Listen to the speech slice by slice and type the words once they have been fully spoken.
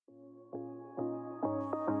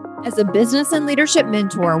As a business and leadership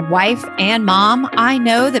mentor, wife, and mom, I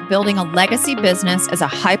know that building a legacy business as a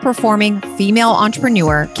high-performing female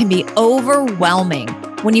entrepreneur can be overwhelming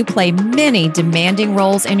when you play many demanding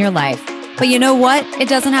roles in your life. But you know what? It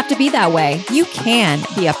doesn't have to be that way. You can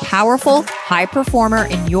be a powerful, high performer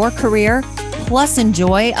in your career, plus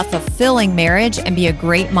enjoy a fulfilling marriage and be a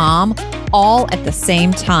great mom, all at the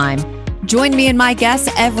same time. Join me and my guests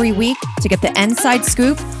every week to get the inside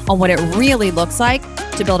scoop on what it really looks like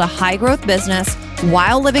to build a high-growth business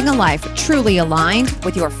while living a life truly aligned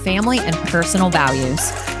with your family and personal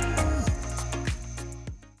values.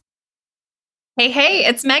 Hey,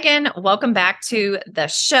 it's Megan. Welcome back to the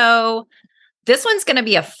show. This one's going to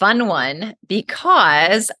be a fun one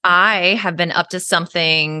because I have been up to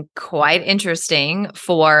something quite interesting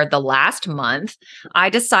for the last month. I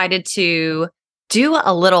decided to do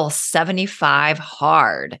a little 75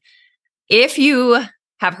 hard. If you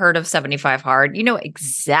have heard of 75 hard, you know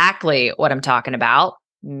exactly what I'm talking about.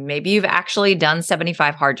 Maybe you've actually done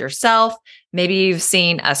 75 hard yourself. Maybe you've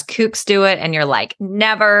seen us kooks do it and you're like,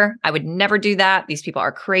 never, I would never do that. These people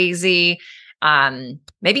are crazy.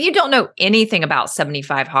 Maybe you don't know anything about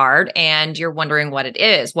 75 hard and you're wondering what it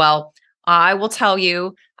is. Well, I will tell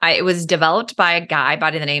you, it was developed by a guy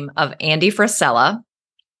by the name of Andy Frisella.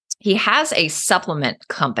 He has a supplement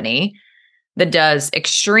company that does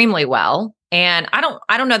extremely well. And I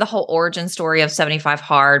don't know the whole origin story of 75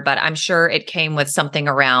 hard, but I'm sure it came with something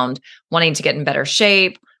around wanting to get in better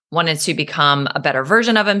shape, wanted to become a better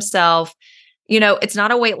version of himself. You know, it's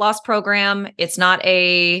not a weight loss program. It's not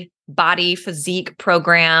a body physique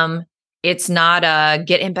program. It's not a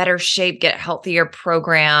get in better shape, get healthier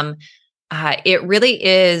program. It really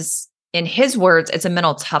is, in his words, it's a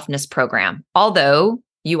mental toughness program. Although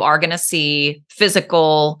you are going to see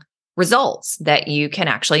physical results that you can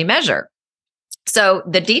actually measure. So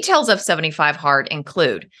the details of 75 hard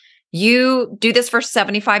include you do this for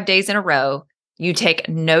 75 days in a row. You take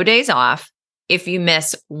no days off. If you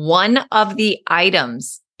miss one of the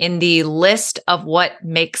items in the list of what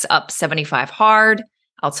makes up 75 hard,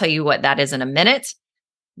 I'll tell you what that is in a minute.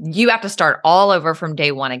 You have to start all over from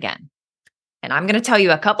day one again. And I'm going to tell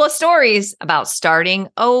you a couple of stories about starting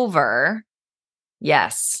over.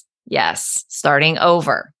 Yes, starting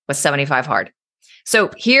over with 75 hard.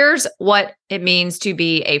 So here's what it means to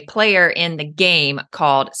be a player in the game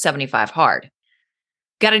called 75 hard.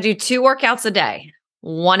 Got to do 2 workouts a day.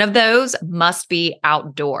 One of those must be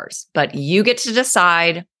outdoors, but you get to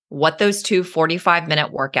decide what those 2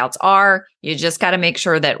 45-minute workouts are. You just got to make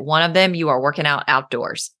sure that one of them you are working out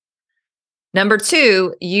outdoors. Number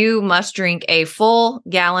 2, you must drink a full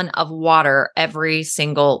gallon of water every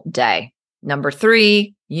single day. Number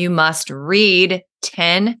 3, you must read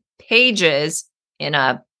 10 pages in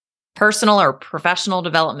a personal or professional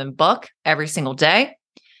development book every single day.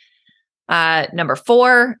 Number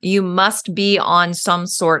 4, you must be on some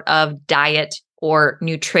sort of diet or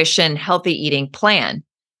nutrition, healthy eating plan.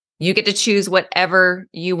 You get to choose whatever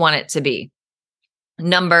you want it to be.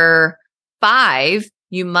 Number 5,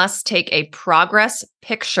 you must take a progress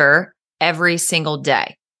picture every single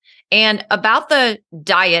day. And about the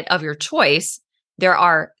diet of your choice, there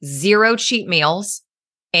are 0 cheat meals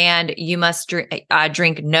and you must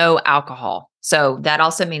drink no alcohol. So that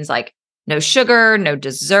also means like no sugar, no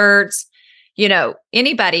desserts. You know,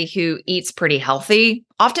 anybody who eats pretty healthy,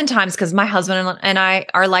 oftentimes, because my husband and I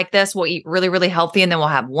are like this, we'll eat really, really healthy and then we'll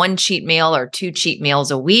have 1 cheat meal or 2 cheat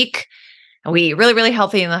meals a week. And we eat really, really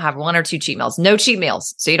healthy and they'll have 1 or 2 cheat meals, no cheat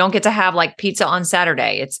meals. So you don't get to have like pizza on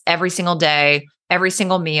Saturday. It's every single day, every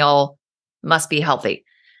single meal must be healthy.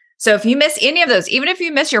 So if you miss any of those, even if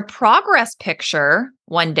you miss your progress picture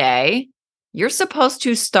one day, you're supposed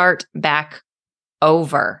to start back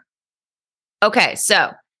over. Okay,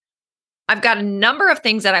 so I've got a number of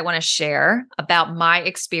things that I want to share about my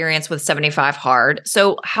experience with 75 hard.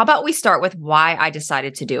 So how about we start with why I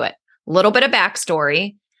decided to do it? A little bit of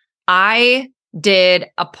backstory. I did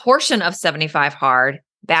a portion of 75 hard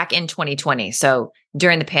back in 2020. So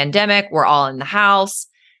during the pandemic, we're all in the house.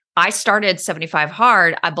 I started 75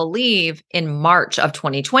 hard, I believe, in March of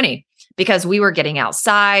 2020 because we were getting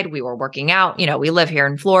outside. We were working out. You know, we live here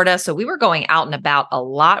in Florida, so we were going out and about a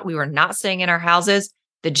lot. We were not staying in our houses.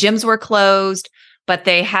 The gyms were closed, but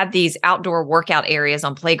they had these outdoor workout areas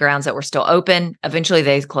on playgrounds that were still open. Eventually,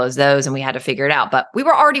 they closed those and we had to figure it out. But we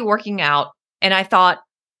were already working out. And I thought,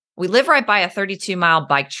 we live right by a 32-mile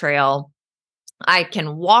bike trail. I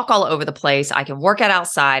can walk all over the place. I can work out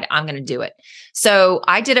outside. I'm going to do it. So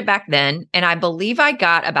I did it back then. And I believe I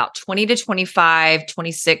got about 20 to 25,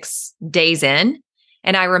 26 days in.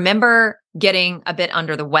 And I remember getting a bit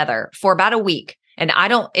under the weather for about a week. And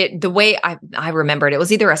the way I remembered, it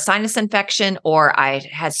was either a sinus infection or I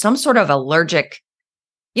had some sort of allergic,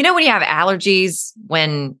 when you have allergies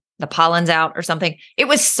when the pollen's out or something, it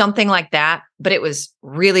was something like that, but it was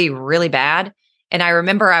really, really bad. And I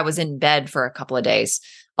remember I was in bed for a couple of days,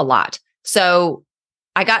 a lot. So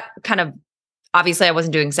I got obviously I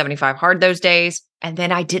wasn't doing 75 hard those days. And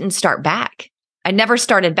then I didn't start back. I never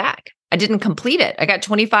started back. I didn't complete it. I got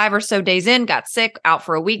 25 or so days in, got sick, out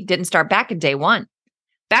for a week, didn't start back at day one.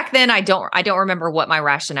 Back then, I don't remember what my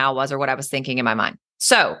rationale was or what I was thinking in my mind.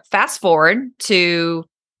 So fast forward to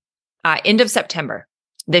end of September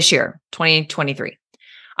this year, 2023.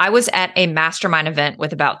 I was at a mastermind event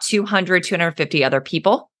with about 250 other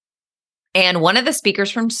people. And one of the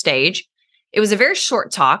speakers from stage, it was a very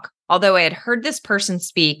short talk, although I had heard this person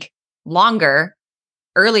speak longer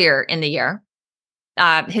earlier in the year.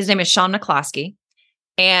 His name is Sean McCloskey.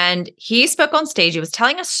 And he spoke on stage. He was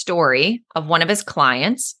telling a story of one of his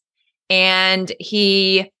clients. And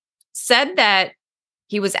he said that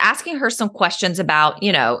he was asking her some questions about,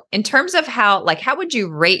 in terms of how would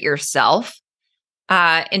you rate yourself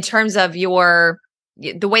in terms of the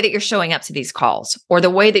way that you're showing up to these calls or the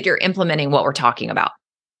way that you're implementing what we're talking about.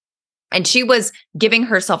 And she was giving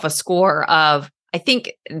herself a score of, I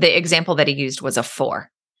think the example that he used was a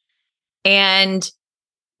 4. And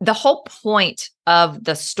the whole point of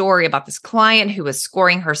the story about this client who was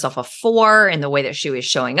scoring herself a 4 in the way that she was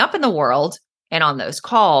showing up in the world and on those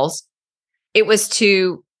calls, it was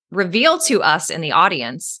to reveal to us in the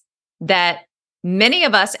audience that many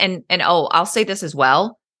of us, and I'll say this as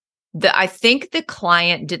well, that I think the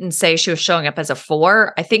client didn't say she was showing up as a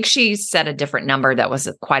 4. I think she said a different number that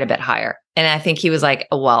was quite a bit higher. And I think he was like,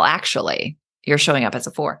 well, actually, you're showing up as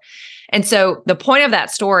a 4. And so the point of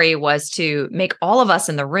that story was to make all of us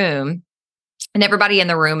in the room, and everybody in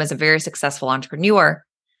the room is a very successful entrepreneur,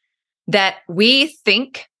 that we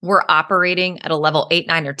think we're operating at a level 8,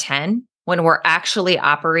 9, or 10 when we're actually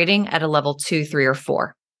operating at a level 2, 3, or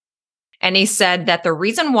 4. And he said that the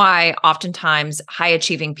reason why oftentimes high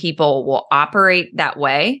achieving people will operate that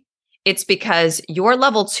way, it's because your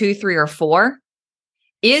level 2, 3, or 4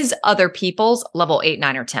 is other people's level 8,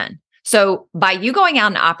 9, or 10. So by you going out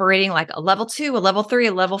and operating like a level 2, a level 3,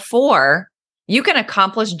 a level 4, you can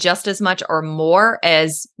accomplish just as much or more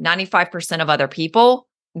as 95% of other people,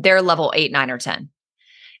 they're level 8, 9, or 10.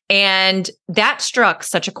 And that struck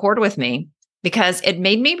such a chord with me because it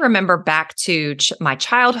made me remember back to my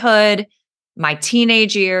childhood, my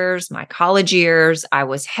teenage years, my college years. I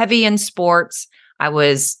was heavy in sports. I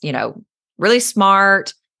was, really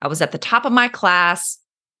smart. I was at the top of my class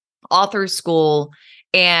all through school.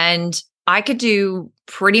 And I could do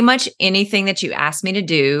pretty much anything that you asked me to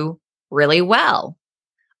do really well.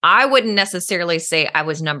 I wouldn't necessarily say I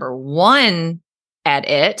was number 1 at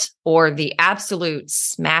it or the absolute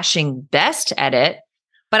smashing best at it,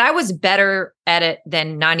 but I was better at it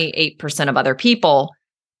than 98% of other people.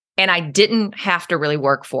 And I didn't have to really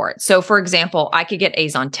work for it. So for example, I could get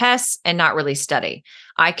A's on tests and not really study.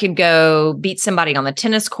 I could go beat somebody on the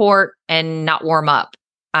tennis court and not warm up.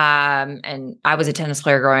 And I was a tennis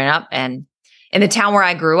player growing up, and in the town where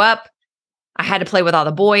I grew up, I had to play with all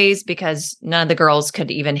the boys because none of the girls could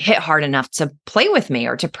even hit hard enough to play with me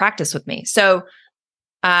or to practice with me. So,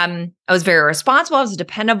 I was very responsible. I was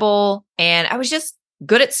dependable, and I was just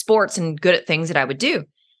good at sports and good at things that I would do.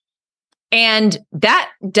 And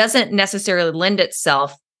that doesn't necessarily lend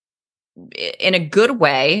itself in a good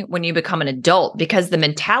way when you become an adult, because the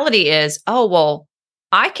mentality is, oh, well,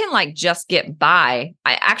 I can just get by.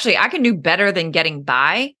 I can do better than getting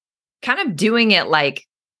by, kind of doing it like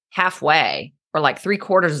halfway or like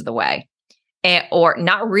 3/4 of the way, or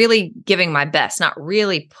not really giving my best, not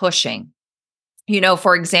really pushing.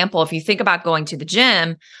 For example, if you think about going to the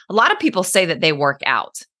gym, a lot of people say that they work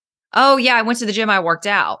out. Oh yeah, I went to the gym, I worked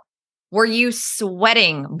out. Were you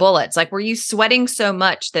sweating bullets? Were you sweating so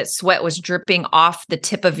much that sweat was dripping off the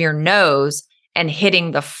tip of your nose and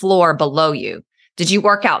hitting the floor below you? Did you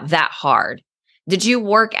work out that hard? Did you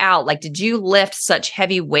work out? Did you lift such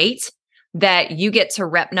heavy weight that you get to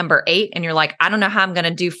rep number 8 and you're like, I don't know how I'm going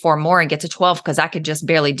to do 4 more and get to 12 because I could just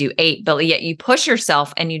barely do 8, but yet you push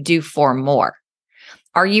yourself and you do 4 more.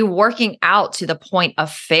 Are you working out to the point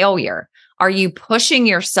of failure? Are you pushing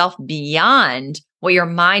yourself beyond what your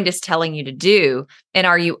mind is telling you to do? And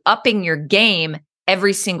are you upping your game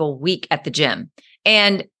every single week at the gym?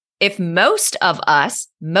 And if most of us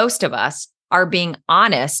are being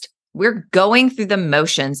honest, we're going through the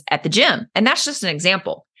motions at the gym. And that's just an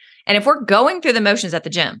example. And if we're going through the motions at the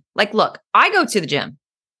gym, look, I go to the gym,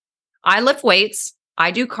 I lift weights,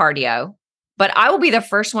 I do cardio, but I will be the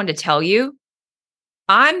first one to tell you,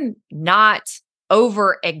 I'm not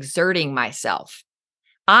overexerting myself.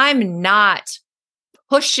 I'm not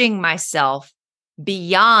pushing myself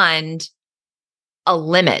beyond a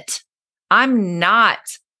limit. I'm not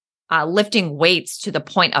lifting weights to the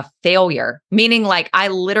point of failure, meaning like I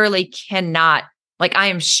literally cannot, like I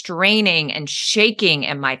am straining and shaking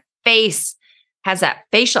and my face has that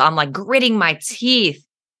facial, I'm like gritting my teeth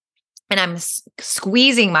and I'm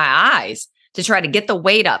squeezing my eyes to try to get the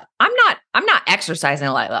weight up. I'm not exercising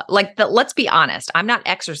like that. Let's be honest. I'm not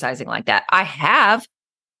exercising like that. I have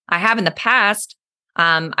in the past.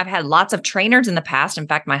 I've had lots of trainers in the past. In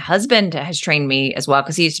fact, my husband has trained me as well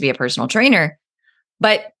because he used to be a personal trainer.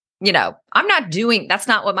 But, I'm not that's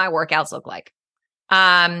not what my workouts look like.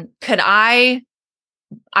 I'd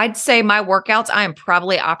say my workouts, I am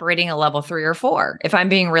probably operating a level 3 or 4. If I'm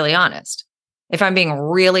being really honest. If I'm being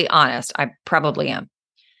really honest, I probably am.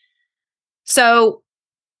 So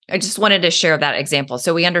I just wanted to share that example.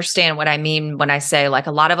 So we understand what I mean when I say like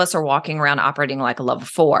a lot of us are walking around operating like a level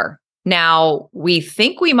 4. Now, we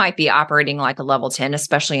think we might be operating like a level 10,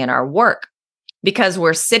 especially in our work, because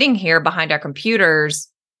we're sitting here behind our computers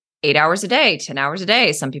 8 hours a day, 10 hours a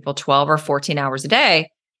day, some people 12 or 14 hours a day,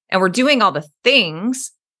 and we're doing all the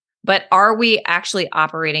things, but are we actually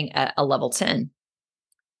operating at a level 10?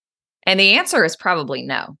 And the answer is probably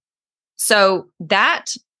no. So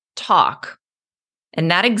that talk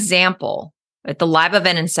and that example at the live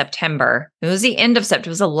event in September, it was the end of September,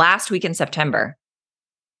 it was the last week in September.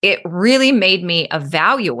 It really made me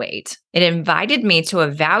evaluate. It invited me to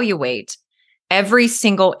evaluate every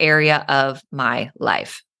single area of my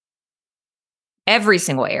life. Every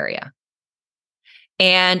single area.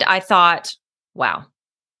 And I thought, wow,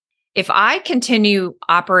 if I continue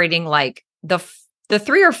operating like the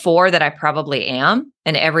 3 or 4 that I probably am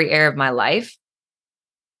in every area of my life,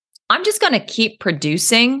 I'm just going to keep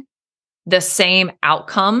producing the same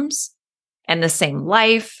outcomes and the same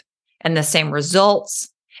life and the same results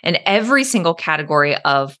in every single category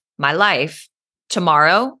of my life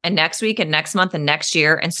tomorrow and next week and next month and next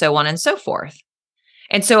year and so on and so forth.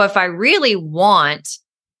 And so if I really want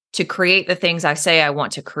to create the things I say I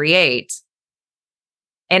want to create,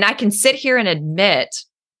 and I can sit here and admit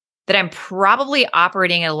that I'm probably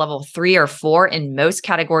operating at a level 3 or 4 in most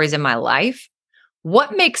categories in my life,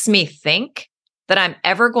 what makes me think that I'm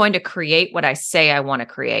ever going to create what I say I want to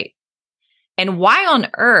create? And why on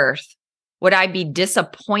earth would I be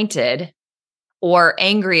disappointed or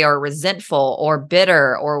angry or resentful or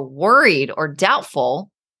bitter or worried or doubtful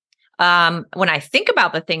when I think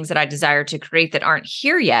about the things that I desire to create that aren't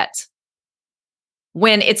here yet,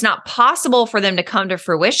 when it's not possible for them to come to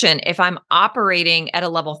fruition if I'm operating at a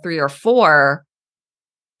level 3 or 4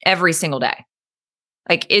 every single day?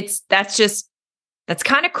 Like that's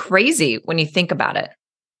kind of crazy when you think about it.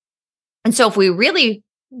 And so if we really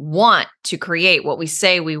want to create what we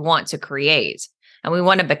say we want to create, and we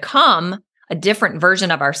want to become a different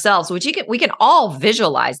version of ourselves, which we can all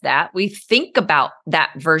visualize that. We think about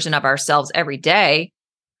that version of ourselves every day.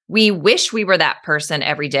 We wish we were that person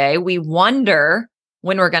every day. We wonder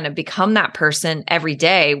when we're going to become that person every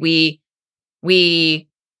day. We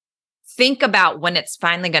think about when it's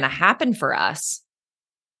finally going to happen for us,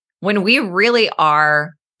 when we really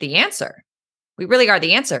are the answer. We really are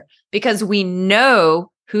the answer because we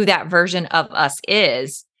know who that version of us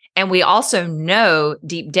is. And we also know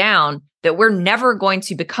deep down that we're never going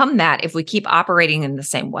to become that if we keep operating in the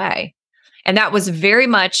same way. And that was very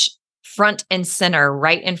much front and center,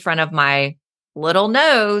 right in front of my little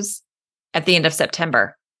nose at the end of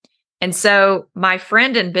September. And so my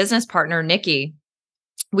friend and business partner, Nikki,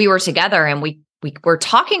 we were together and we were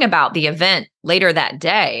talking about the event later that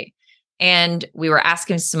day. And we were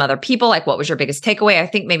asking some other people, like, what was your biggest takeaway? I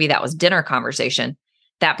think maybe that was dinner conversation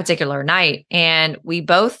that particular night. And we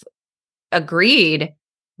both agreed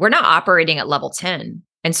we're not operating at level 10.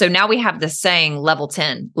 And so now we have this saying level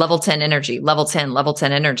 10 energy, level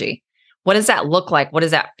 10 energy. What does that look like? What does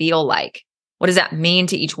that feel like? What does that mean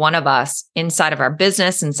to each one of us inside of our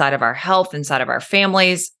business, inside of our health, inside of our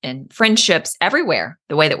families and friendships, everywhere,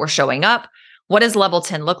 the way that we're showing up? What does level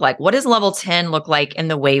 10 look like? What does level 10 look like in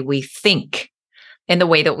the way we think, in the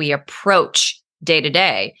way that we approach day to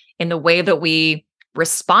day, in the way that we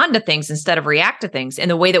respond to things instead of react to things, in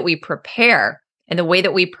the way that we prepare, in the way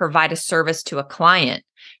that we provide a service to a client?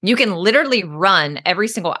 You can literally run every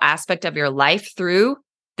single aspect of your life through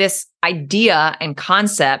this idea and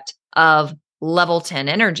concept of level 10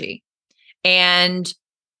 energy. And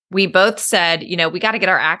we both said, we got to get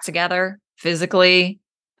our act together physically,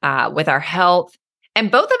 with our health.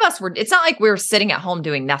 And both of us it's not like we were sitting at home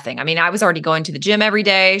doing nothing. I mean, I was already going to the gym every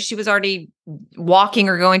day. She was already walking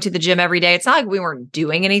or going to the gym every day. It's not like we weren't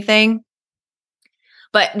doing anything.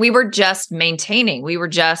 But we were just maintaining. We were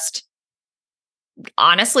just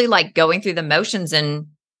honestly like going through the motions, and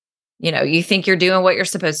you think you're doing what you're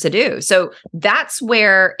supposed to do. So that's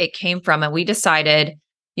where it came from. And we decided,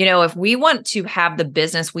 if we want to have the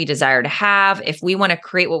business we desire to have, if we want to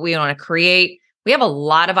create what we want to create, we have a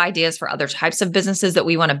lot of ideas for other types of businesses that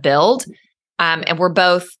we want to build. And we're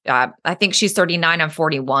both, I think she's 39, I'm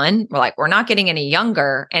 41. We're not getting any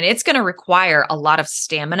younger. And it's going to require a lot of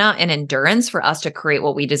stamina and endurance for us to create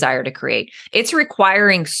what we desire to create. It's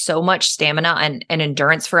requiring so much stamina and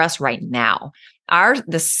endurance for us right now.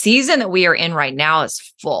 The season that we are in right now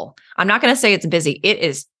is full. I'm not going to say it's busy. It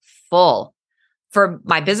is full for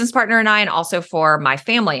my business partner and I, and also for my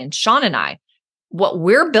family and Sean and I. What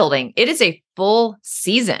we're building, it is a full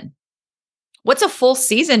season. What's a full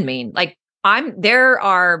season mean? I'm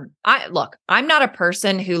not a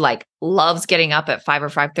person who loves getting up at 5 or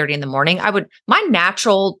 5:30 in the morning.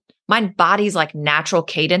 My body's natural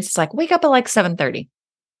cadence is wake up at 7:30.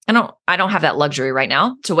 I don't have that luxury right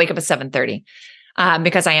now to wake up at 7:30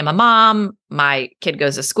 because I am a mom. My kid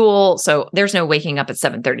goes to school. So there's no waking up at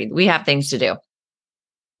 7:30. We have things to do.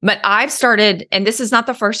 But I've started, and this is not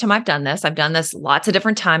the first time I've done this. I've done this lots of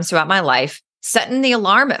different times throughout my life, setting the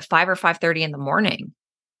alarm at 5 or 5:30 in the morning.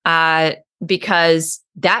 Because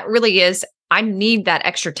that really is, I need that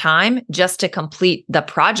extra time just to complete the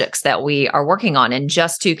projects that we are working on and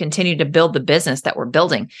just to continue to build the business that we're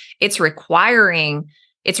building. It's requiring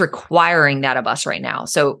that of us right now.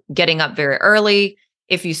 So getting up very early.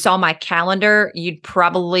 If you saw my calendar, you'd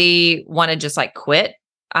probably want to just quit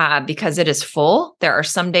because it is full. There are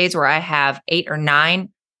some days where I have 8 or 9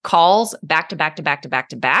 calls back to back to back to back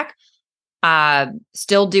to back.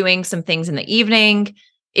 Still doing some things in the evening.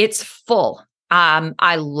 It's full.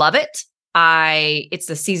 I love it. It's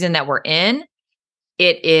the season that we're in.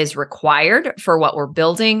 It is required for what we're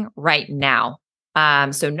building right now.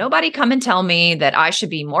 So nobody come and tell me that I should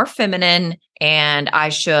be more feminine and I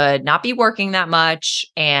should not be working that much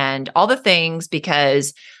and all the things,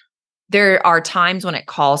 because there are times when it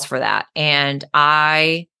calls for that. And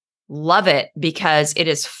I love it because it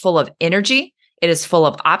is full of energy. It is full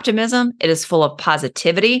of optimism. It is full of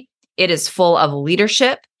positivity. It is full of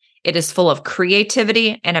leadership. It is full of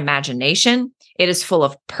creativity and imagination. It is full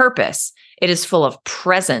of purpose. It is full of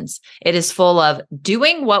presence. It is full of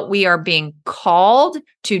doing what we are being called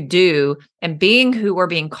to do and being who we're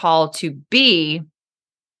being called to be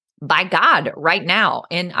by God right now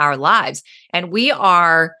in our lives. And we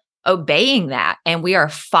are obeying that, and we are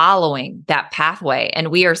following that pathway, and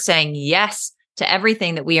we are saying yes to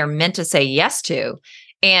everything that we are meant to say yes to.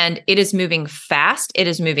 And it is moving fast. It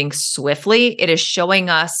is moving swiftly. It is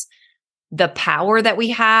showing us the power that we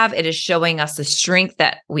have. It is showing us the strength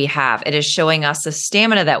that we have. It is showing us the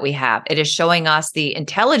stamina that we have. It is showing us the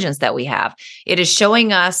intelligence that we have. It is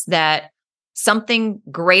showing us that something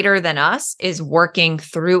greater than us is working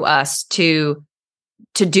through us to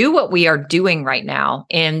do what we are doing right now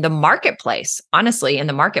in the marketplace, honestly, in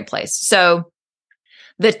the marketplace. So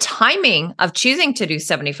the timing of choosing to do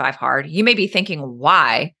 75 hard, you may be thinking,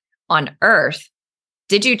 why on earth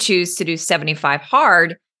did you choose to do 75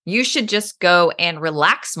 hard? You should just go and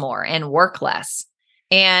relax more and work less.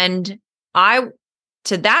 And I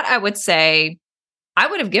would say, I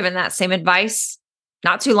would have given that same advice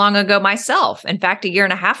not too long ago myself. In fact, 1.5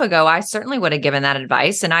 years ago, I certainly would have given that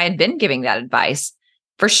advice, and I had been giving that advice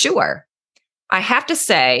for sure. I have to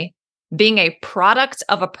say, being a product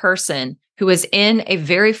of a person who is in a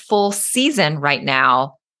very full season right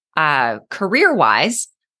now, career-wise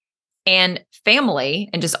and family,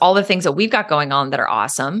 and just all the things that we've got going on that are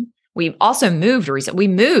awesome. We've also moved recently.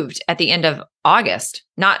 We moved at the end of August,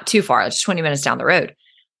 not too far, it's 20 minutes down the road.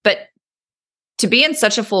 But to be in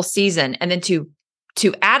such a full season, and then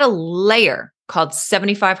to add a layer called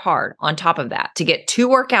 75 hard on top of that, to get 2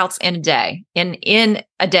 workouts in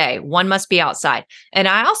a day, one must be outside. And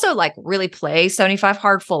I also really play 75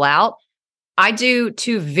 hard full out. I do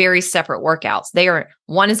 2 very separate workouts.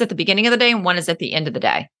 One is at the beginning of the day and one is at the end of the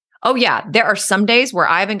day. Oh yeah, there are some days where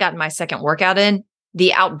I haven't gotten my second workout in,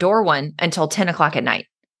 the outdoor one, until 10 o'clock at night.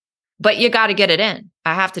 But you got to get it in.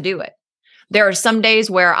 I have to do it. There are some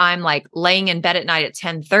days where I'm laying in bed at night at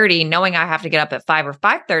 10:30, knowing I have to get up at 5 or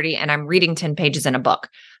 5:30, and I'm reading 10 pages in a book.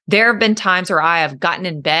 There have been times where I have gotten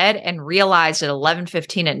in bed and realized at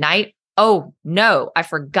 11:15 at night, oh no, I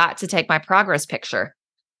forgot to take my progress picture.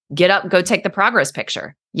 Get up, go take the progress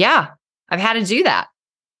picture. Yeah, I've had to do that.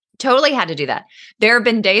 Totally had to do that. There have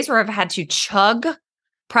been days where I've had to chug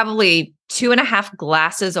probably 2.5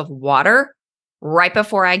 glasses of water right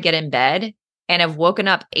before I get in bed, and have woken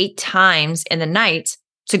up 8 times in the night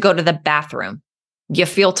to go to the bathroom. You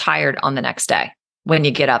feel tired on the next day. when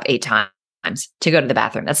you get up 8 times to go to the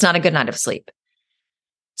bathroom. That's not a good night of sleep.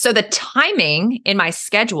 So the timing in my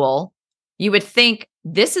schedule, you would think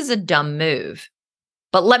this is a dumb move.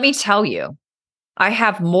 But let me tell you, I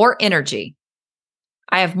have more energy.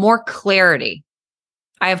 I have more clarity.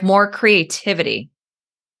 I have more creativity.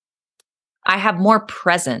 I have more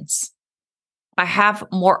presence. I have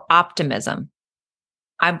more optimism.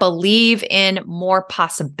 I believe in more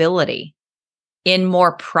possibility, in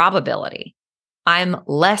more probability. I'm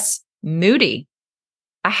less moody.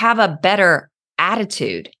 I have a better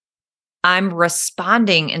attitude. I'm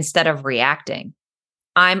responding instead of reacting.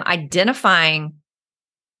 I'm identifying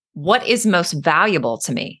what is most valuable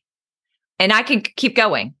to me. And I can keep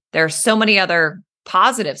going. There are so many other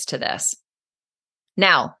positives to this.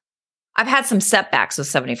 Now, I've had some setbacks with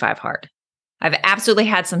 75 Hard. I've absolutely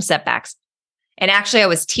had some setbacks. And actually, I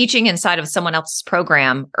was teaching inside of someone else's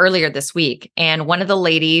program earlier this week. And one of the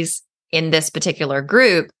ladies in this particular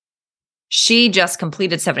group, she just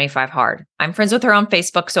completed 75 Hard. I'm friends with her on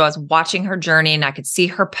Facebook. So I was watching her journey and I could see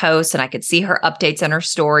her posts and I could see her updates and her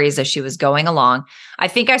stories as she was going along. I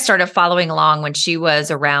think I started following along when she was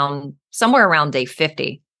somewhere around day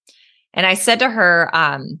 50. And I said to her,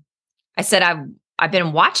 I said, I've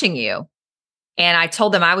been watching you. And I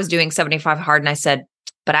told them I was doing 75 Hard. And I said,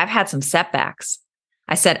 but I've had some setbacks.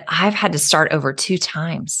 I said, I've had to start over 2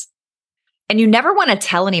 times. And you never want to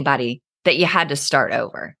tell anybody that you had to start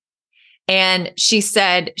over. And she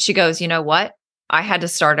said, she goes, you know what? I had to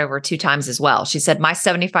start over 2 times as well. She said, my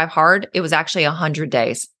 75 Hard, it was actually 100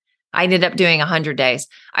 days. I ended up doing 100 days.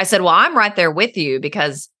 I said, well, I'm right there with you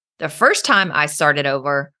because the first time I started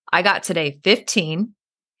over, I got to day 15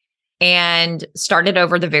 and started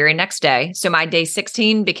over the very next day. So my day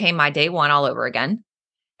 16 became my day 1 all over again.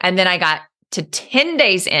 And then I got to 10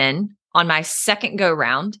 days in on my second go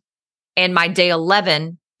round, and my day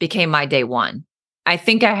 11 became my day 1. I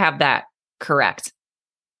think I have that correct.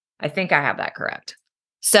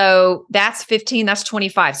 So that's 15, that's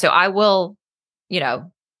 25. So I will,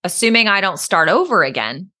 assuming I don't start over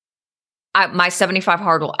again, my 75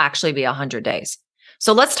 Hard will actually be 100 days.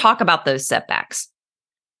 So let's talk about those setbacks.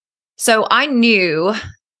 So I knew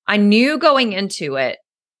going into it,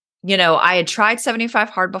 I had tried 75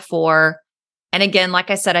 Hard before. And again, like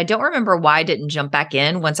I said, I don't remember why I didn't jump back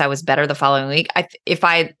in once I was better the following week. If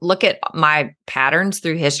I look at my patterns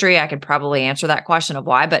through history, I could probably answer that question of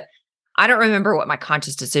why, but I don't remember what my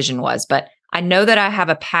conscious decision was. But I know that I have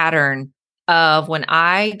a pattern of when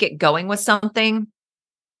I get going with something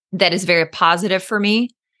that is very positive for me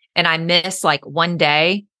and I miss like one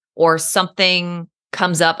day or something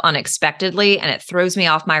comes up unexpectedly and it throws me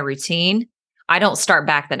off my routine, I don't start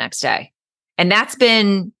back the next day. And that's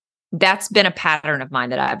been a pattern of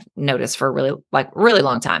mine that I've noticed for a really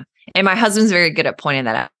long time. And my husband's very good at pointing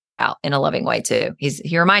that out in a loving way too.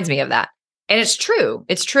 He reminds me of that. And it's true.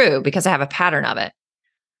 It's true because I have a pattern of it.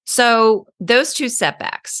 So those 2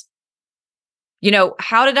 setbacks,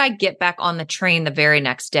 how did I get back on the train the very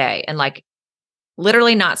next day and like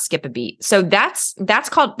literally not skip a beat? So that's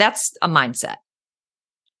a mindset.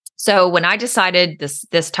 So when I decided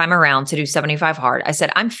this time around to do 75 Hard, I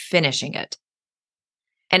said, I'm finishing it.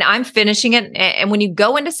 And I'm finishing it. And when you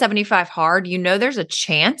go into 75 Hard, there's a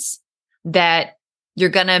chance that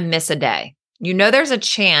you're going to miss a day. There's a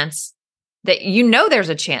chance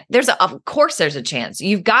that of course there's a chance.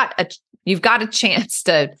 You've got a chance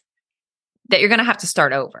that you're going to have to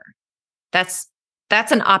start over. That's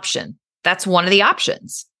an option. That's one of the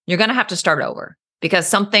options. You're going to have to start over because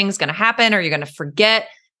something's going to happen or you're going to forget.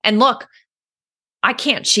 And look, I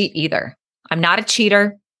can't cheat either. I'm not a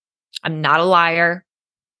cheater. I'm not a liar.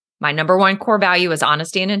 My number 1 core value is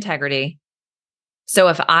honesty and integrity. So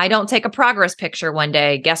if I don't take a progress picture one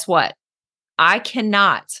day, guess what? I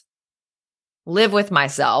cannot live with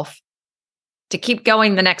myself to keep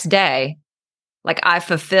going the next day like I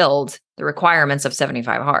fulfilled the requirements of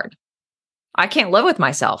 75 Hard. I can't live with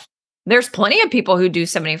myself. There's plenty of people who do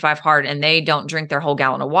 75 Hard and they don't drink their whole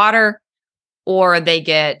gallon of water, or they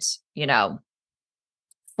get,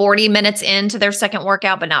 40 minutes into their second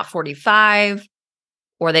workout, but not 45.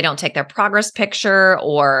 Or they don't take their progress picture,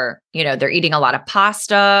 or, they're eating a lot of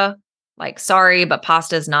pasta. Like, sorry, but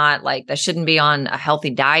pasta is not that shouldn't be on a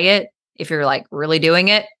healthy diet if you're really doing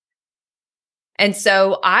it. And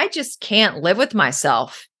so I just can't live with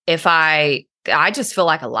myself if I just feel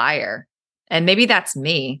like a liar. And maybe that's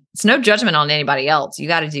me. It's no judgment on anybody else. You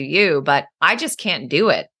got to do you, but I just can't do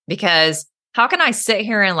it because how can I sit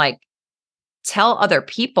here and tell other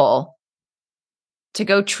people to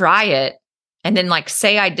go try it and then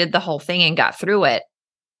say I did the whole thing and got through it,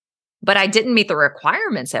 but I didn't meet the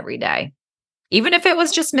requirements every day? even if it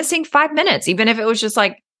was just missing 5 minutes, even if it was just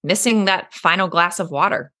like missing that final glass of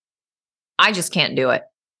water. I just can't do it.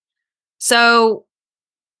 So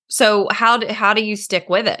how do you stick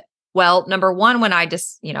with it? Well, number one, when I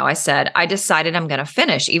I said, I decided I'm going to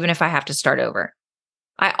finish, even if I have to start over.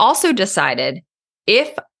 I also decided if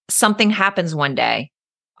something happens one day,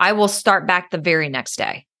 I will start back the very next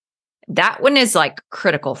day. That one is like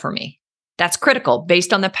critical for me. That's critical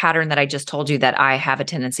based on the pattern that I just told you that I have a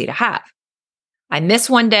tendency to have. I miss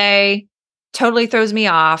one day, totally throws me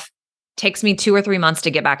off, takes me 2 or 3 months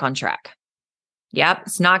to get back on track. Yep,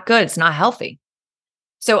 it's not good. It's not healthy.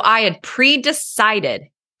 So I had pre-decided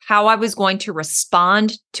how I was going to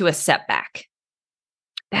respond to a setback.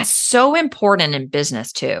 That's so important in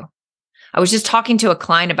business too. I was just talking to a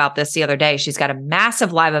client about this the other day. She's got a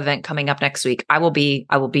massive live event coming up next week. I will be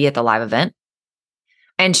at the live event.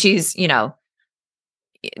 And she's,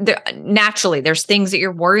 naturally, there's things that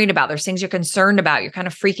you're worried about. There's things you're concerned about. You're kind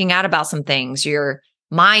of freaking out about some things. Your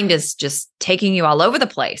mind is just taking you all over the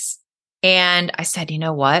place. And I said, you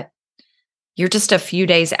know what? You're just a few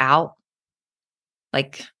days out.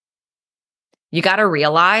 Like, you got to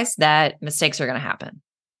realize that mistakes are going to happen.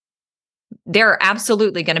 There are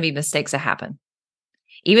absolutely going to be mistakes that happen.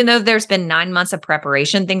 Even though there's been 9 months of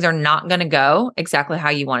preparation, things are not going to go exactly how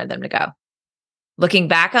you wanted them to go. Looking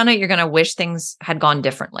back on it, you're going to wish things had gone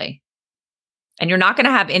differently. And you're not going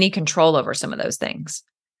to have any control over some of those things,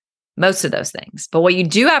 most of those things. But what you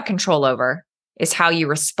do have control over is how you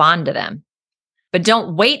respond to them. But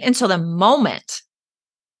don't wait until the moment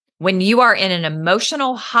when you are in an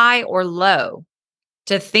emotional high or low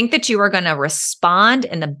to think that you are going to respond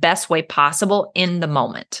in the best way possible in the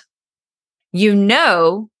moment.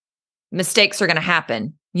 Mistakes are going to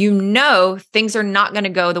happen. Things are not going to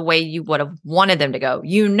go the way you would have wanted them to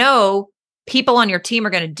go. People on your team are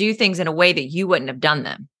going to do things in a way that you wouldn't have done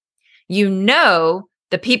them.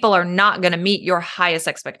 The people are not going to meet your highest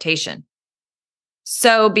expectation.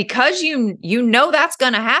 So because you know that's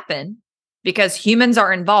going to happen, because humans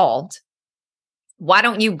are involved, why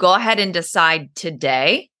don't you go ahead and decide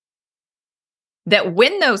today that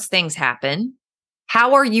when those things happen,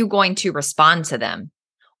 how are you going to respond to them?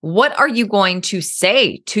 What are you going to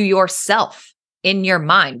say to yourself in your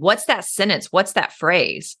mind? What's that sentence? What's that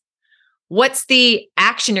phrase? What's the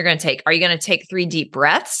action you're going to take? Are you going to take 3 deep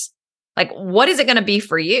breaths? Like, what is it going to be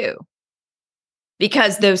for you?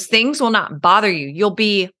 Because those things will not bother you. You'll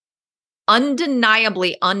be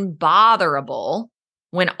undeniably unbotherable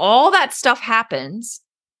when all that stuff happens,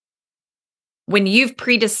 when you've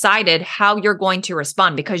pre-decided how you're going to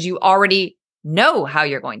respond, because you already know how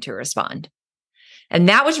you're going to respond. And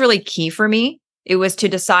that was really key for me. It was to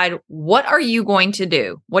decide, what are you going to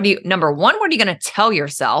do? Number one, what are you going to tell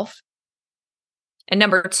yourself? And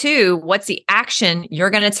number 2, what's the action you're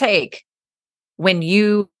going to take when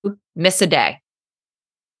you miss a day?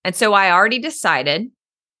 And so I already decided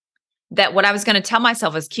that what I was going to tell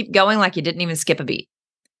myself is keep going like you didn't even skip a beat.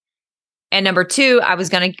 And number 2, I was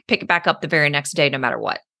going to pick it back up the very next day, no matter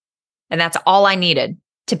what. And that's all I needed,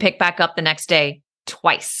 to pick back up the next day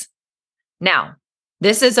twice. Now,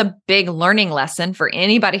 this is a big learning lesson for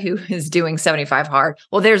anybody who is doing 75 hard.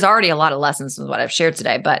 Well, there's already a lot of lessons with what I've shared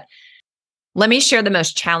today, but let me share the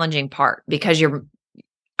most challenging part, because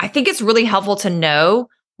I think it's really helpful to know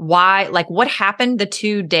why, like what happened the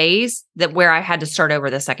 2 days where I had to start over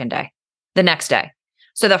the next day.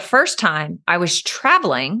 So the first time I was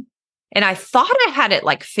traveling and I thought I had it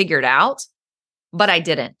like figured out, but I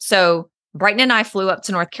didn't. So Brighton and I flew up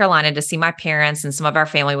to North Carolina to see my parents, and some of our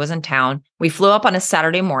family was in town. We flew up on a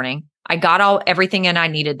Saturday morning. I got everything in I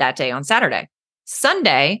needed that day on Saturday.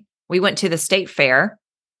 Sunday, we went to the state fair.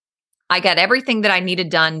 I got everything that I needed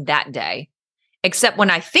done that day, except when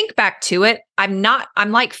I think back to it, I'm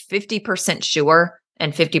like 50% sure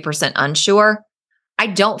and 50% unsure. I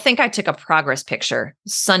don't think I took a progress picture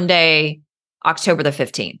Sunday, October the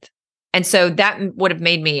 15th. And so that would have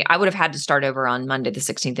I would have had to start over on Monday the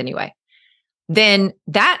 16th anyway. Then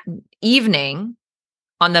that evening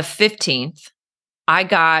on the 15th, I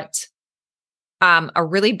got a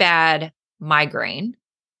really bad migraine,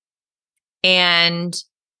 and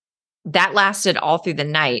that lasted all through the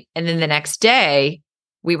night. And then the next day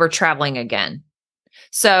we were traveling again.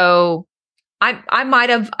 So I might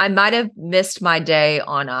have missed my day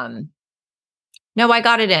on, no, I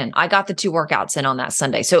got it in. I got the 2 workouts in on that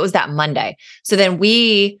Sunday. So it was that Monday. So then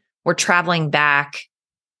we were traveling back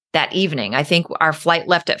that evening. I think our flight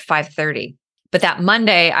left at 5:30. But that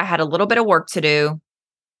Monday, I had a little bit of work to do.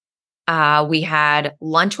 We had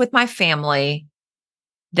lunch with my family.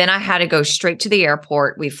 Then I had to go straight to the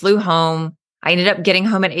airport. We flew home. I ended up getting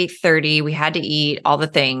home at 8:30. We had to eat all the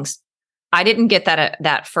things. I didn't get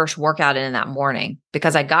that first workout in that morning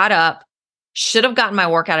because I got up, should have gotten my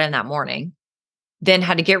workout in that morning, then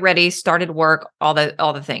had to get ready, started work, all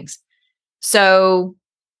the things. So,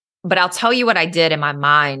 but I'll tell you what I did in my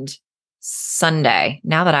mind Sunday.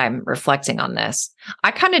 Now that I'm reflecting on this,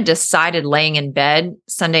 I kind of decided laying in bed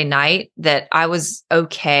Sunday night that I was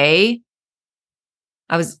okay.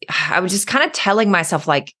 I was just kind of telling myself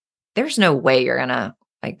like, there's no way you're gonna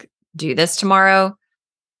like do this tomorrow.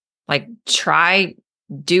 Like try,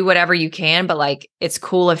 do whatever you can, but like it's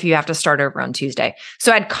cool if you have to start over on Tuesday.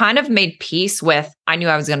 So I'd kind of made peace with, I knew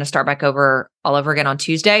I was going to start back over all over again on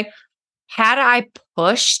Tuesday. Had I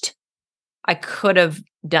pushed, I could have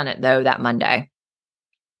done it though that Monday.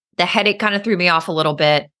 The headache kind of threw me off a little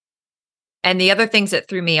bit. And the other things that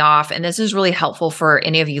threw me off, and this is really helpful for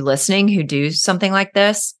any of you listening who do something like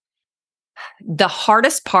this, the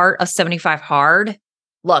hardest part of 75 hard,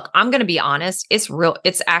 look, I'm going to be honest,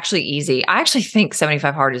 it's actually easy. I actually think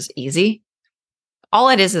 75 hard is easy. All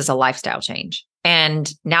it is a lifestyle change.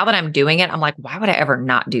 And now that I'm doing it, I'm like, why would I ever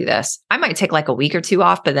not do this? I might take like a week or two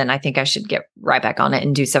off, but then I think I should get right back on it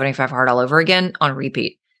and do 75 hard all over again on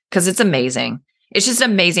repeat because it's amazing. It's just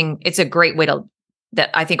amazing. It's a great way that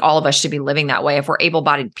I think all of us should be living that way. If we're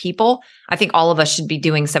able-bodied people, I think all of us should be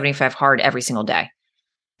doing 75 hard every single day.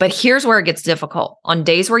 But here's where it gets difficult. On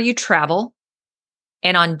days where you travel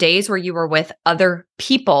and on days where you are with other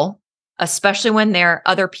people, especially when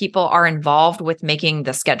other people are involved with making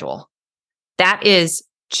the schedule, that is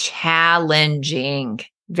challenging,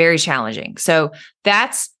 very challenging. So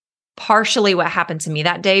that's partially what happened to me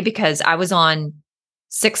that day because I was on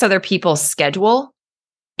 6 other people's schedule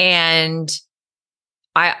and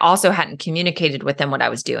I also hadn't communicated with them what I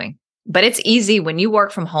was doing. But it's easy when you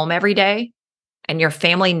work from home every day and your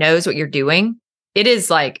family knows what you're doing. It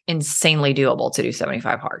is like insanely doable to do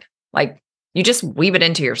 75 hard. Like you just weave it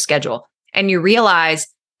into your schedule and you realize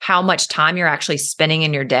how much time you're actually spending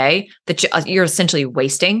in your day that you're essentially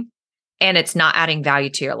wasting and it's not adding value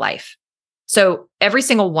to your life. So every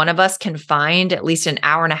single one of us can find at least an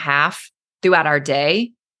hour and a half throughout our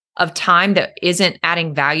day of time that isn't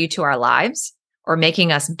adding value to our lives or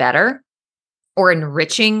making us better or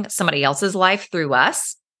enriching somebody else's life through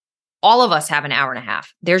us. All of us have an hour and a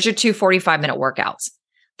half. There's your 2 45-minute workouts.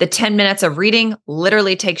 The 10 minutes of reading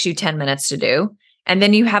literally takes you 10 minutes to do. And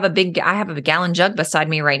then you have I have a gallon jug beside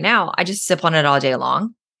me right now. I just sip on it all day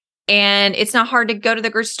long. And it's not hard to go to the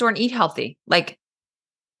grocery store and eat healthy. Like,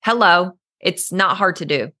 hello, it's not hard to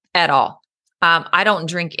do at all. I don't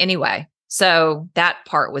drink anyway. So that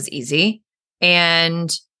part was easy.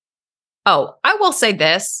 And I will say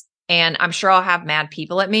this, and I'm sure I'll have mad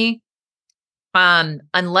people at me.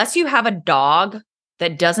 Unless you have a dog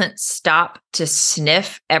that doesn't stop to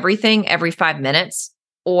sniff everything every 5 minutes,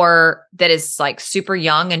 or that is like super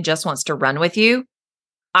young and just wants to run with you,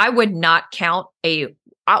 I would not count I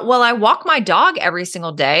walk my dog every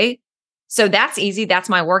single day. So that's easy. That's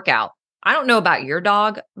my workout. I don't know about your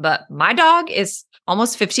dog, but my dog is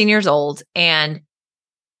almost 15 years old. And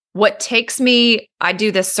I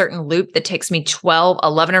do this certain loop that takes me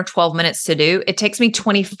 11 or 12 minutes to do. It takes me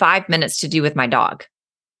 25 minutes to do with my dog.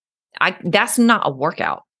 That's not a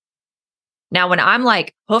workout. Now, when I'm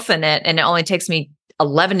like hoofing it and it only takes me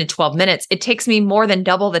 11 to 12 minutes, it takes me more than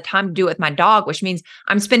double the time to do it with my dog, which means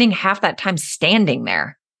I'm spending half that time standing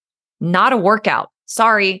there. Not a workout.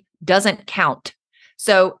 Sorry, doesn't count.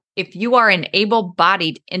 So if you are an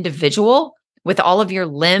able-bodied individual with all of your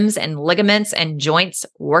limbs and ligaments and joints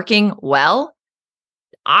working well,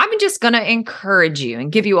 I'm just going to encourage you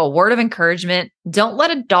and give you a word of encouragement. Don't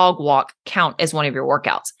let a dog walk count as one of your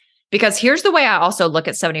workouts. Because here's the way I also look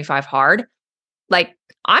at 75 hard. Like,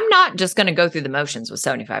 I'm not just going to go through the motions with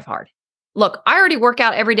 75 hard. Look, I already work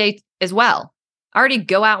out every day as well. I already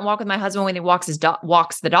go out and walk with my husband when he walks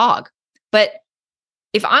the dog. But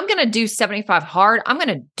if I'm going to do 75 hard, I'm going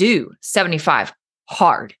to do 75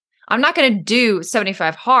 hard. I'm not going to do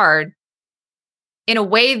 75 hard in a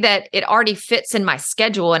way that it already fits in my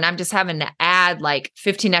schedule and I'm just having to add like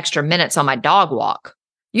 15 extra minutes on my dog walk.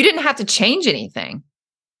 You didn't have to change anything.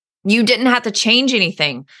 You didn't have to change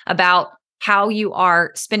anything about how you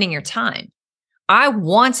are spending your time. I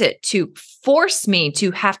want it to force me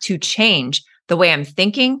to have to change the way I'm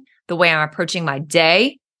thinking, the way I'm approaching my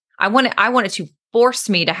day. I want it to force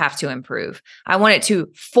me to have to improve. I want it to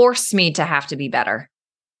force me to have to be better.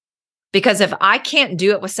 Because if I can't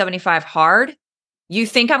do it with 75 hard, you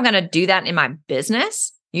think I'm going to do that in my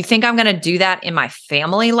business? You think I'm going to do that in my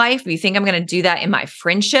family life? You think I'm going to do that in my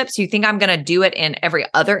friendships? You think I'm going to do it in every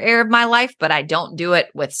other area of my life, but I don't do it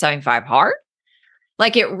with 75 hard?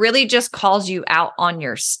 Like, it really just calls you out on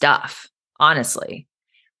your stuff, honestly.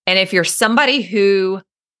 And if you're somebody who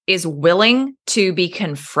is willing to be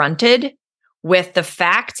confronted with the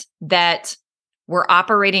fact that we're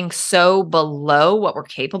operating so below what we're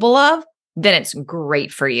capable of, then it's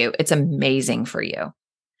great for you. It's amazing for you.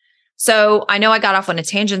 So I know I got off on a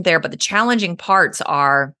tangent there, but the challenging parts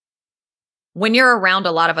are when you're around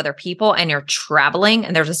a lot of other people and you're traveling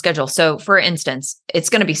and there's a schedule. So for instance, it's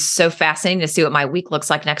going to be so fascinating to see what my week looks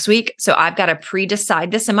like next week. So I've got to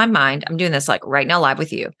pre-decide this in my mind. I'm doing this like right now live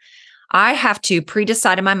with you. I have to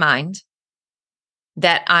pre-decide in my mind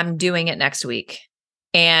that I'm doing it next week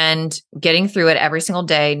and getting through it every single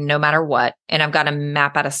day, no matter what. And I've got to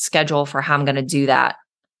map out a schedule for how I'm going to do that.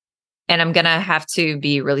 And I'm going to have to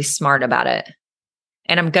be really smart about it.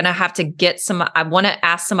 And I'm going to have to I want to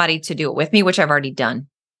ask somebody to do it with me, which I've already done,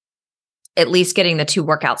 at least getting the 2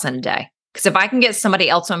 workouts in a day. Because if I can get somebody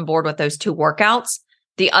else on board with those 2 workouts,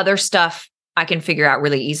 the other stuff I can figure out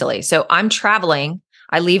really easily. So I'm traveling.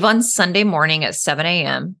 I leave on Sunday morning at 7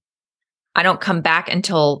 a.m. I don't come back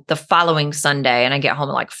until the following Sunday, and I get home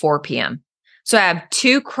at like 4 p.m. So I have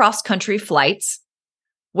 2 cross-country flights,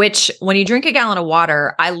 which when you drink a gallon of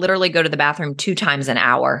water, I literally go to the bathroom 2 times an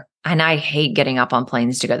hour. And I hate getting up on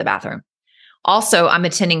planes to go to the bathroom. Also, I'm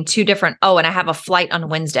attending 2 different, and I have a flight on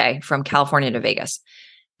Wednesday from California to Vegas.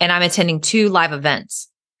 And I'm attending 2 live events.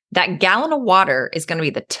 That gallon of water is going to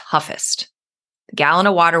be the toughest. The gallon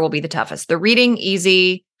of water will be the toughest. The reading,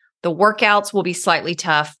 easy. The workouts will be slightly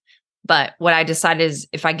tough. But what I decided is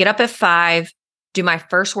if I get up at 5, do my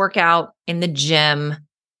first workout in the gym,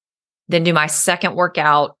 then do my second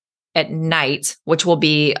workout at night, which will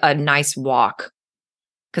be a nice walk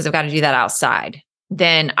because I've got to do that outside,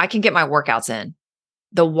 then I can get my workouts in.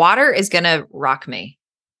 The water is going to rock me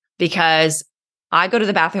because I go to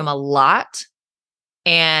the bathroom a lot.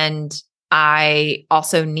 And I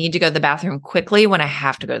also need to go to the bathroom quickly when I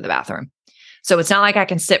have to go to the bathroom. So it's not like I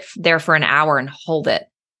can sit there for an hour and hold it.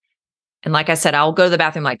 And like I said, I'll go to the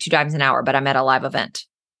bathroom like 2 times an hour, but I'm at a live event.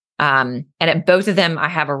 And at both of them, I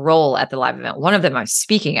have a role at the live event. One of them I'm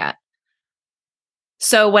speaking at.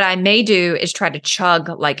 So what I may do is try to chug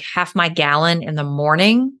like half my gallon in the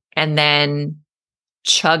morning and then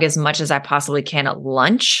chug as much as I possibly can at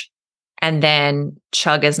lunch and then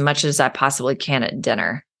chug as much as I possibly can at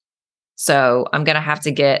dinner. So I'm going to have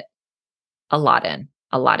to get a lot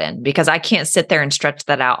in because I can't sit there and stretch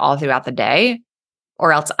that out all throughout the day,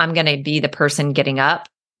 or else I'm going to be the person getting up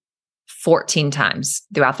 14 times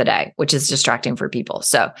throughout the day, which is distracting for people.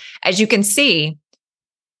 So as you can see,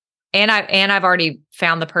 I've already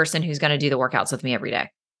found the person who's going to do the workouts with me every day.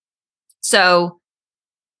 So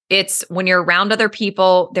it's when you're around other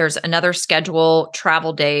people, there's another schedule,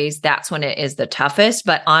 travel days. That's when it is the toughest.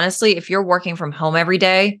 But honestly, if you're working from home every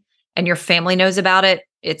day and your family knows about it,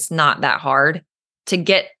 it's not that hard to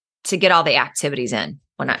get all the activities in.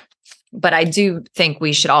 But I do think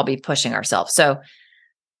we should all be pushing ourselves. So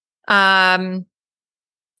I'm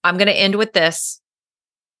going to end with this.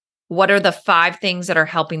 What are the 5 things that are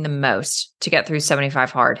helping the most to get through 75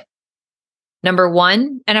 hard? Number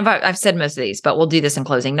 1, and I've said most of these, but we'll do this in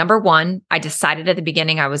closing. Number 1, I decided at the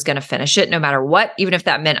beginning I was going to finish it no matter what, even if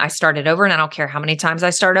that meant I started over, and I don't care how many times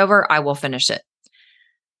I start over, I will finish it.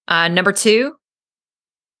 Number 2,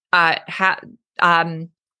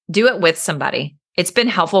 do it with somebody. It's been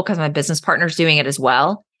helpful because my business partner's doing it as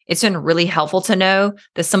well. It's been really helpful to know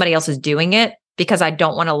that somebody else is doing it because I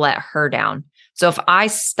don't want to let her down. So if I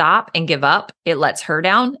stop and give up, it lets her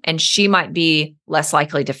down and she might be less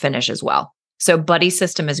likely to finish as well. So buddy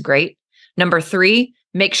system is great. Number 3,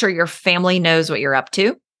 make sure your family knows what you're up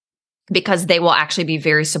to because they will actually be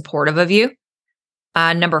very supportive of you.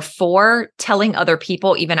 Number 4, telling other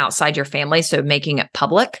people, even outside your family. So making it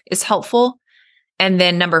public is helpful. And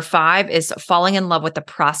then number 5 is falling in love with the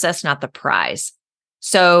process, not the prize.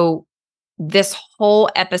 So this whole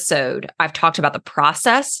episode, I've talked about the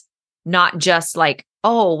process, not just like,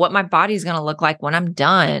 what my body's going to look like when I'm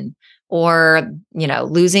done, or,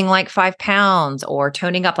 losing like 5 pounds or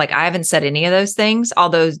toning up. Like I haven't said any of those things,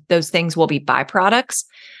 although those things will be byproducts,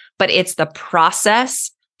 but it's the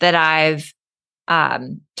process that I've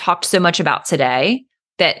talked so much about today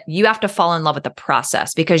that you have to fall in love with the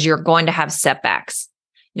process because you're going to have setbacks.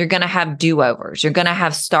 You're going to have do-overs. You're going to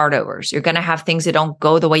have start-overs. You're going to have things that don't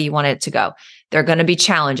go the way you want it to go. There are going to be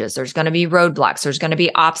challenges. There's going to be roadblocks. There's going to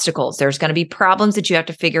be obstacles. There's going to be problems that you have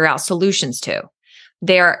to figure out solutions to.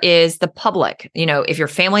 There is the public. If your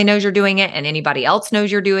family knows you're doing it and anybody else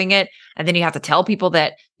knows you're doing it, and then you have to tell people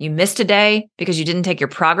that you missed a day because you didn't take your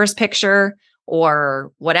progress picture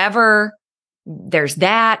or whatever, there's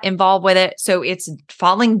that involved with it. So it's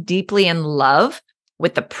falling deeply in love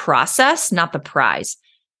with the process, not the prize.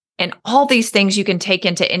 And all these things you can take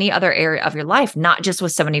into any other area of your life, not just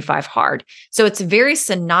with 75 hard. So it's very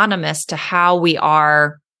synonymous to how we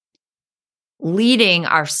are leading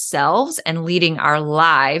ourselves and leading our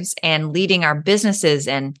lives and leading our businesses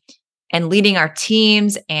and leading our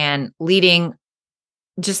teams and leading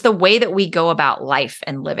just the way that we go about life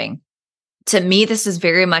and living. To me, this has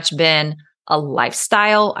very much been a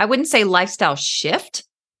lifestyle. I wouldn't say lifestyle shift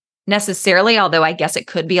necessarily, although I guess it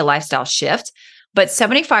could be a lifestyle shift. But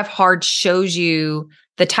 75 hard shows you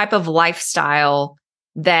the type of lifestyle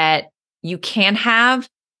that you can have,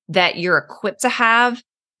 that you're equipped to have,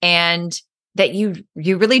 and that you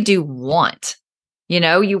really do want.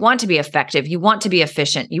 You want to be effective. You want to be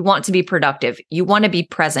efficient. You want to be productive. You want to be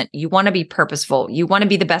present. You want to be purposeful. You want to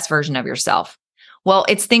be the best version of yourself. Well,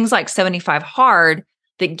 it's things like 75 hard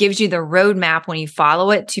that gives you the roadmap when you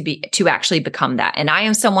follow it to actually become that. And I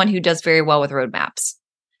am someone who does very well with roadmaps.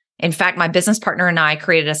 In fact, my business partner and I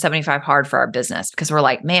created a 75 hard for our business because we're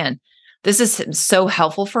like, man, this is so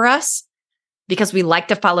helpful for us because we like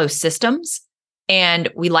to follow systems and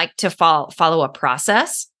we like to follow a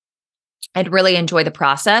process and really enjoy the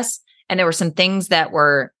process. And there were some things that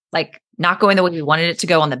were like not going the way we wanted it to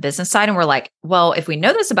go on the business side. And we're like, well, if we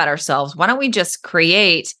know this about ourselves, why don't we just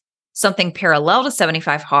create something parallel to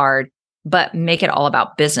 75 hard, but make it all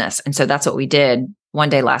about business? And so that's what we did one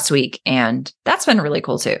day last week. And that's been really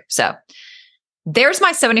cool too. So there's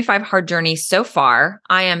my 75 hard journey so far.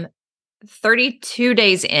 I am 32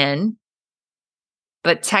 days in,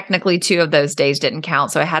 but technically 2 of those days didn't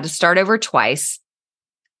count. So I had to start over twice.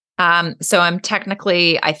 So I'm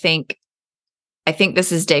technically, I think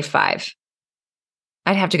this is day 5.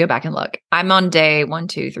 I'd have to go back and look. I'm on day 1,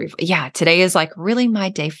 2, 3, 4. Yeah, today is like really my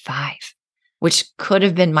day 5, which could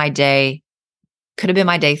have been my day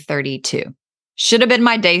 32. Should have been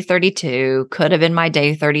my day 32, could have been my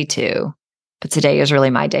day 32, but today is really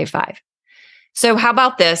my day 5. So how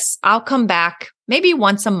about this? I'll come back maybe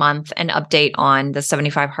once a month and update on the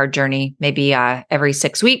 75 hard journey, maybe every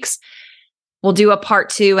 6 weeks. We'll do a part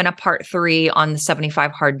 2 and a part 3 on the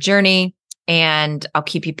 75 hard journey, and I'll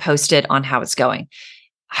keep you posted on how it's going.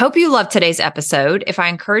 I hope you loved today's episode. If I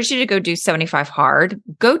encourage you to go do 75 hard,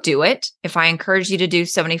 go do it. If I encourage you to do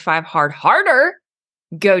 75 hard harder,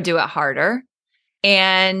 go do it harder.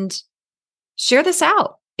 And share this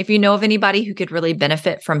out. If you know of anybody who could really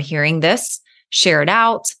benefit from hearing this, share it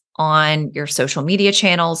out on your social media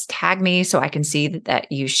channels. Tag me so I can see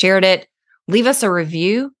that you shared it. Leave us a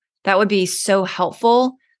review. That would be so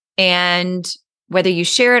helpful. And whether you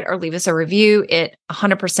share it or leave us a review, it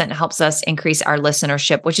 100% helps us increase our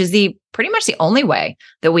listenership, which is pretty much the only way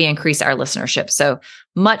that we increase our listenership. So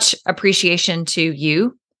much appreciation to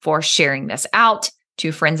you for sharing this out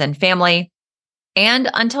to friends and family. And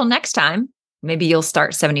until next time, maybe you'll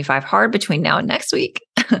start 75 hard between now and next week.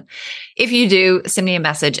 If you do, send me a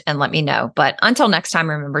message and let me know. But until next time,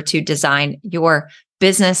 remember to design your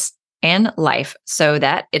business and life so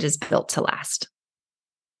that it is built to last.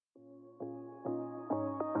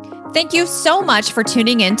 Thank you so much for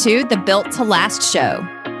tuning into the Built to Last show.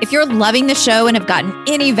 If you're loving the show and have gotten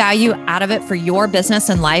any value out of it for your business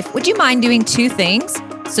and life, would you mind doing 2 things?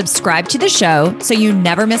 Subscribe to the show so you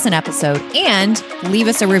never miss an episode, and leave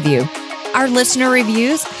us a review. Our listener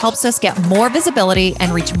reviews helps us get more visibility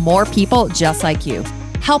and reach more people just like you.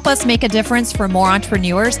 Help us make a difference for more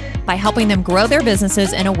entrepreneurs by helping them grow their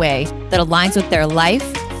businesses in a way that aligns with their life,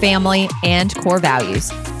 family, and core values.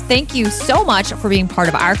 Thank you so much for being part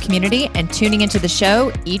of our community and tuning into the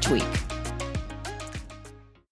show each week.